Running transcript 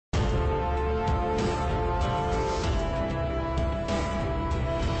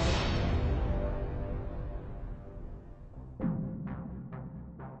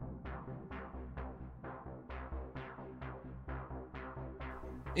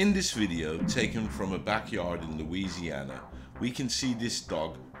In this video, taken from a backyard in Louisiana, we can see this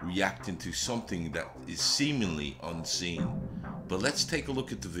dog reacting to something that is seemingly unseen. But let's take a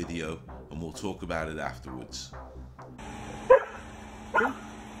look at the video and we'll talk about it afterwards.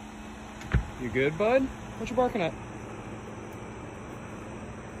 You good, bud? What you barking at?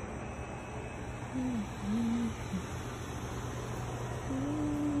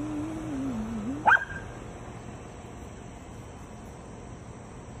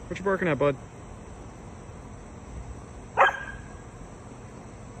 What you barking at, bud?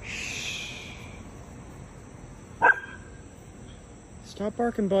 Shh. Stop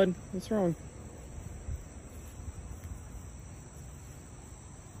barking, bud. What's wrong?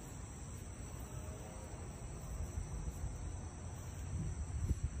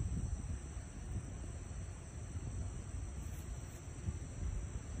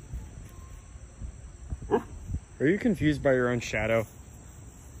 Are you confused by your own shadow?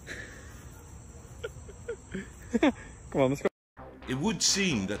 Come on, let's go. It would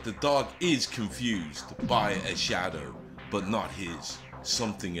seem that the dog is confused by a shadow, but not his,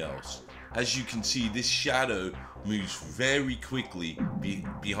 something else. As you can see, this shadow moves very quickly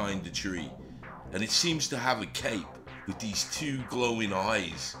behind the tree, and it seems to have a cape with these two glowing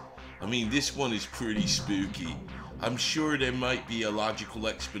eyes. I mean, this one is pretty spooky. I'm sure there might be a logical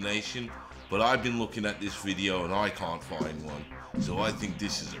explanation, but I've been looking at this video and I can't find one. So I think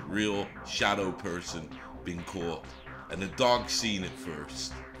this is a real shadow person being caught, and the dog seen it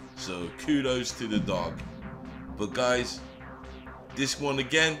first. So kudos to the dog. But guys, this one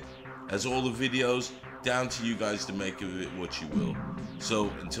again, as all the videos, down to you guys to make of it what you will.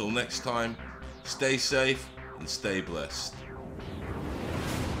 So until next time, stay safe and stay blessed.